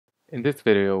In this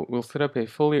video, we'll set up a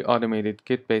fully automated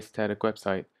Git-based static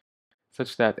website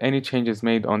such that any changes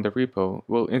made on the repo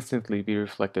will instantly be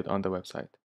reflected on the website.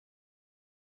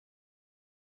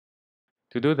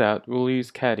 To do that, we'll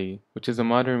use Caddy, which is a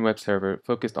modern web server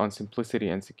focused on simplicity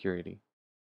and security.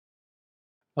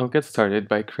 I'll get started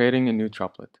by creating a new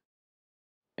droplet.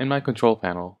 In my control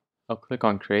panel, I'll click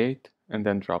on Create and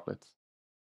then Droplets.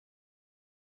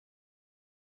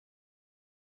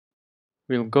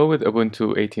 We'll go with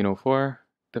Ubuntu 18.04.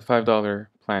 The $5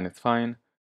 plan is fine.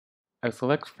 I'll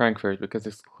select Frankfurt because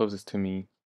it's closest to me,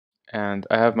 and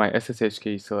I have my SSH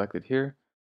key selected here.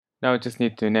 Now I just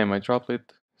need to name my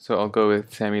droplet, so I'll go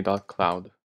with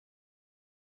sammy.cloud.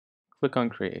 Click on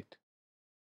Create.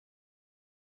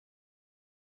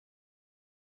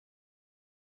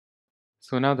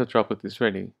 So now the droplet is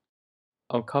ready.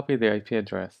 I'll copy the IP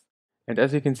address, and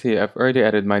as you can see, I've already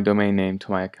added my domain name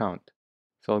to my account.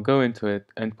 So I'll go into it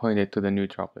and point it to the new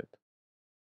droplet.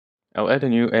 I'll add a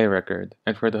new A record,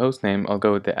 and for the host name, I'll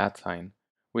go with the @sign,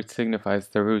 which signifies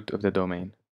the root of the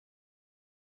domain.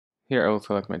 Here I will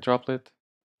select my droplet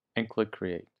and click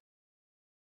Create.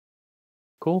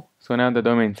 Cool, so now the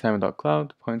domain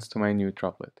sammy.cloud points to my new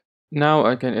droplet. Now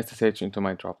I can SSH into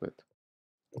my droplet.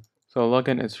 So I'll log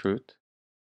in as root,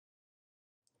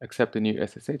 accept the new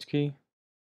SSH key,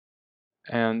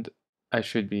 and I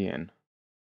should be in.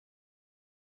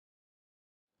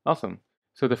 Awesome.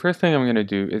 So the first thing I'm going to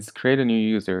do is create a new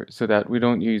user so that we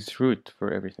don't use root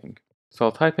for everything. So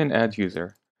I'll type in add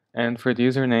user, and for the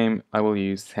username, I will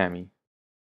use Sammy.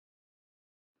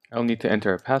 I'll need to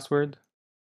enter a password.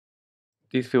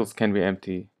 These fields can be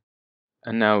empty,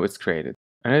 and now it's created.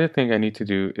 Another thing I need to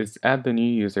do is add the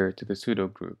new user to the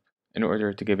sudo group in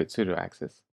order to give it sudo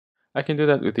access. I can do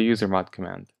that with the usermod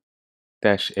command,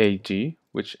 -ag,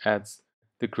 which adds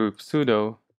the group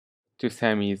sudo to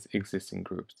Sammy's existing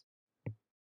groups.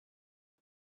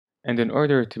 And in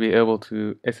order to be able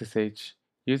to SSH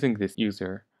using this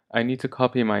user, I need to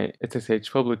copy my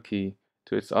SSH public key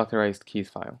to its authorized keys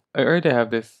file. I already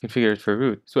have this configured for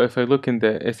root, so if I look in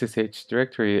the SSH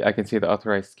directory, I can see the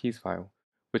authorized keys file,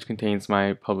 which contains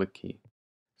my public key.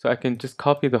 So I can just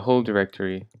copy the whole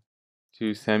directory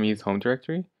to Sammy's home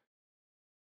directory,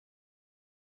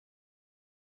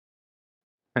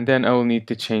 and then I will need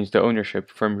to change the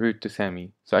ownership from root to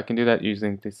Sammy, so I can do that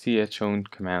using the chown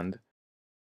command.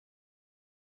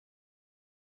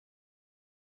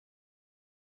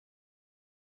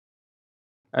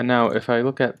 And now if I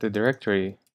look at the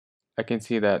directory, I can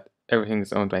see that everything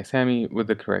is owned by Sammy with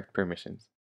the correct permissions.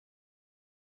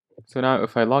 So now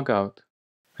if I log out,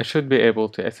 I should be able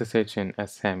to SSH in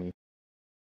as Sammy.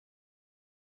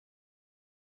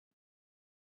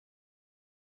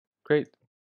 Great.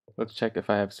 Let's check if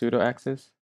I have sudo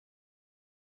access.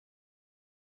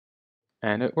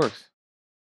 And it works.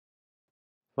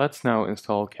 Let's now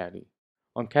install Caddy.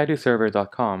 On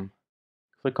caddyserver.com,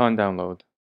 click on Download.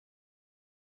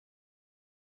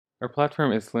 Our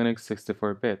platform is Linux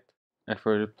 64-bit, and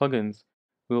for the plugins,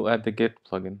 we will add the Git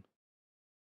plugin.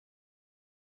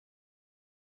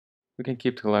 We can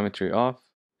keep telemetry off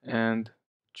and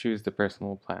choose the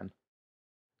personal plan.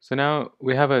 So now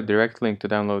we have a direct link to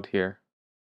download here.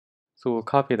 So we'll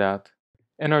copy that.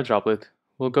 In our droplet,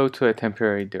 we'll go to a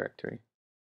temporary directory.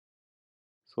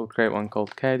 So we'll create one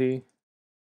called Caddy,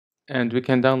 and we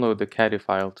can download the Caddy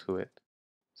file to it.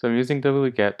 So I'm using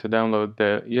wget to download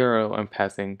the URL I'm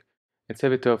passing and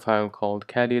save it to a file called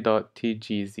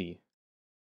caddy.tgz.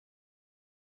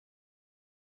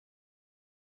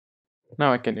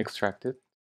 Now I can extract it.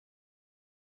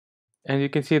 And you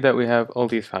can see that we have all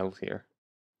these files here.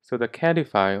 So the Caddy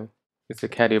file is the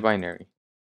Caddy binary.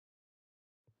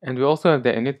 And we also have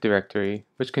the init directory,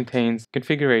 which contains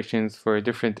configurations for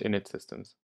different init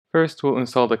systems. First, we'll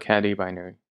install the Caddy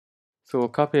binary. So we'll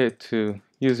copy it to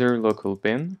user local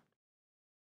bin.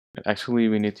 Actually,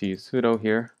 we need to use sudo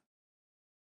here.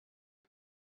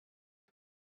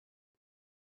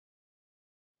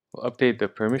 We'll update the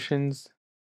permissions.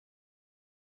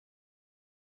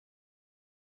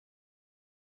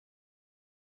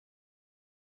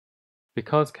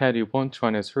 Because Caddy won't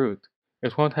run as root,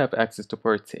 it won't have access to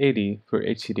ports 80 for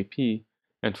HTTP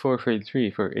and 443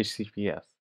 for HTTPS.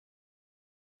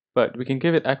 But we can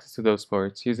give it access to those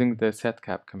ports using the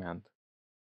setcap command.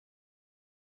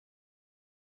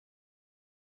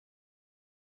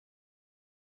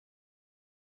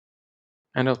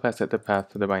 And I'll pass it the path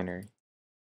to the binary.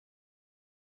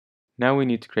 Now we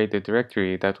need to create the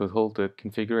directory that will hold the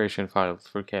configuration files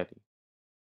for Caddy.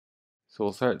 So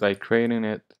we'll start by creating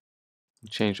it,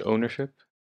 change ownership,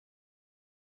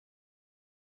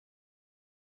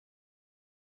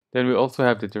 Then we also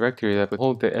have the directory that will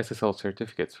hold the SSL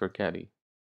certificates for Caddy.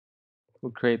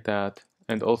 We'll create that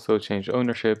and also change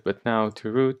ownership, but now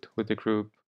to root with the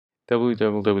group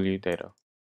www.data.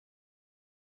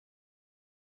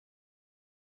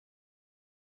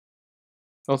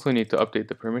 Also need to update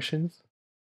the permissions,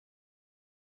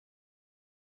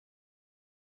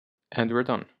 and we're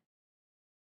done.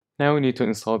 Now we need to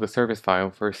install the service file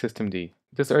for systemd.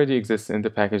 This already exists in the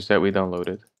package that we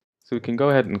downloaded, so we can go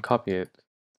ahead and copy it,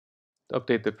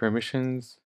 update the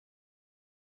permissions,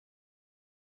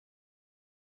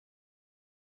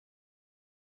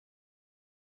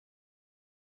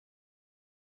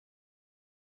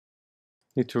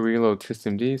 need to reload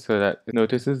systemd so that it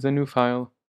notices the new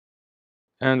file,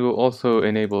 and we'll also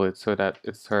enable it so that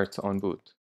it starts on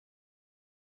boot.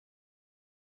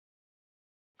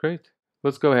 Great.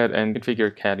 Let's go ahead and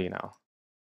configure Caddy now.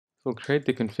 So we'll create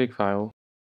the config file,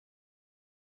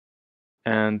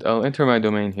 and I'll enter my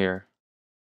domain here.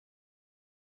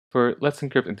 For Let's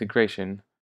Encrypt integration,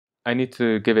 I need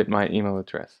to give it my email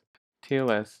address,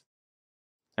 TLS,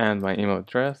 and my email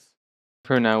address.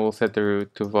 For now, we'll set the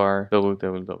root to var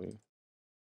www.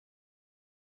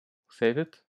 Save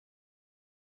it.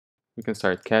 We can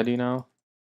start Caddy now.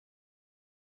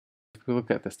 If we look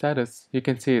at the status, you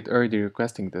can see it already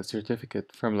requesting the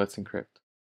certificate from Let's Encrypt.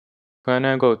 If I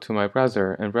now go to my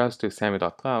browser and browse to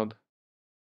sammy.cloud,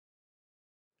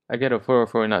 I get a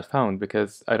 404 not found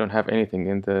because I don't have anything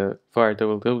in the var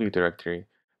www directory,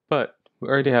 but we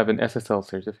already have an SSL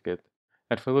certificate.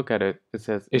 And if we look at it, it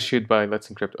says issued by Let's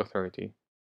Encrypt Authority.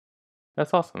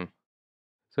 That's awesome.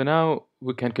 So now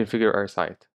we can configure our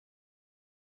site.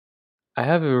 I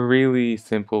have a really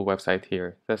simple website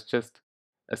here that's just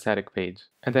a static page,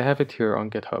 and I have it here on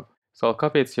GitHub. So I'll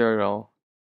copy its URL,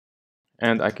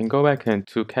 and I can go back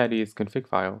into Caddy's config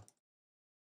file,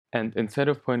 and instead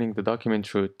of pointing the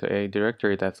document root to a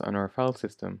directory that's on our file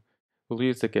system, we'll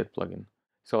use the Git plugin.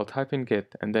 So I'll type in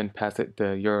Git and then pass it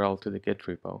the URL to the Git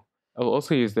repo. I'll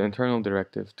also use the internal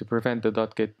directive to prevent the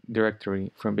 .git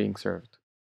directory from being served.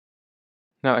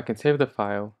 Now I can save the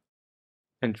file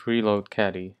and reload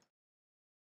Caddy.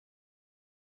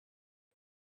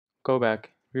 Go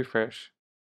back, refresh.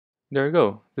 There we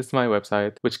go. This is my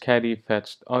website, which Caddy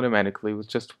fetched automatically with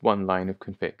just one line of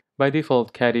config. By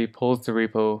default, Caddy pulls the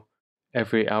repo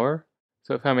every hour,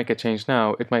 so if I make a change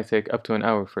now, it might take up to an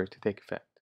hour for it to take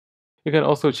effect. You can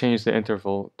also change the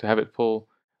interval to have it pull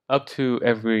up to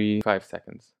every 5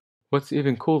 seconds. What's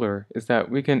even cooler is that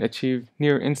we can achieve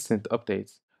near instant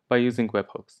updates by using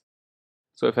webhooks.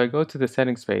 So if I go to the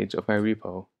settings page of my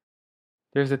repo,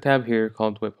 there's a tab here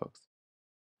called Webhooks.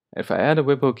 If I add a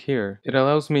webhook here, it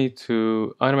allows me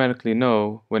to automatically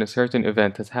know when a certain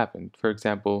event has happened, for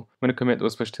example, when a commit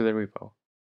was pushed to the repo.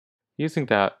 Using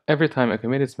that, every time a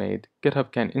commit is made,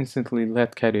 GitHub can instantly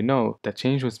let Caddy know that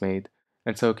change was made,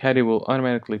 and so Caddy will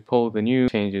automatically pull the new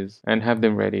changes and have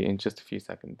them ready in just a few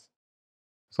seconds.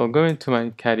 So I'll go into my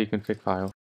Caddy config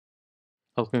file.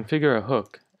 I'll configure a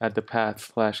hook at the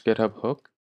path/GitHub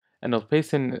hook, and I'll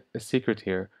paste in a secret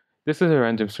here. This is a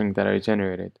random string that I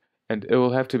generated, and it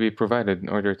will have to be provided in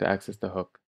order to access the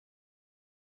hook.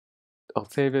 I'll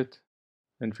save it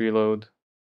and reload.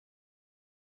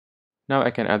 Now I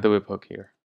can add the webhook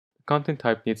here. The content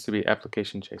type needs to be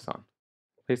application JSON.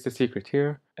 Paste the secret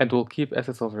here, and we'll keep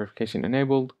SSL verification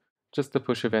enabled. Just the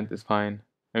push event is fine,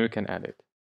 and we can add it.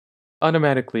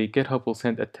 Automatically, GitHub will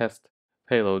send a test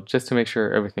payload just to make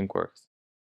sure everything works.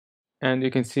 And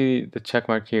you can see the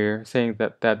checkmark here saying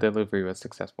that that delivery was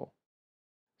successful.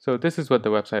 So this is what the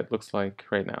website looks like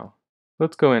right now.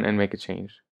 Let's go in and make a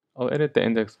change. I'll edit the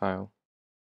index file.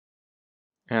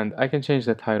 And I can change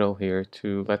the title here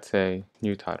to, let's say,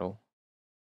 new title.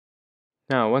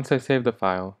 Now, once I save the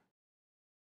file,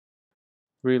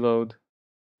 reload,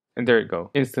 and there you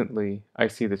go. Instantly, I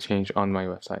see the change on my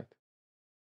website.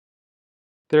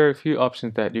 There are a few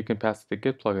options that you can pass to the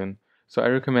Git plugin, so I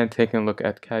recommend taking a look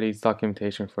at Caddy's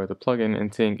documentation for the plugin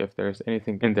and seeing if there's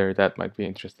anything in there that might be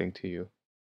interesting to you.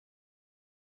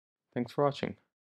 Thanks for watching.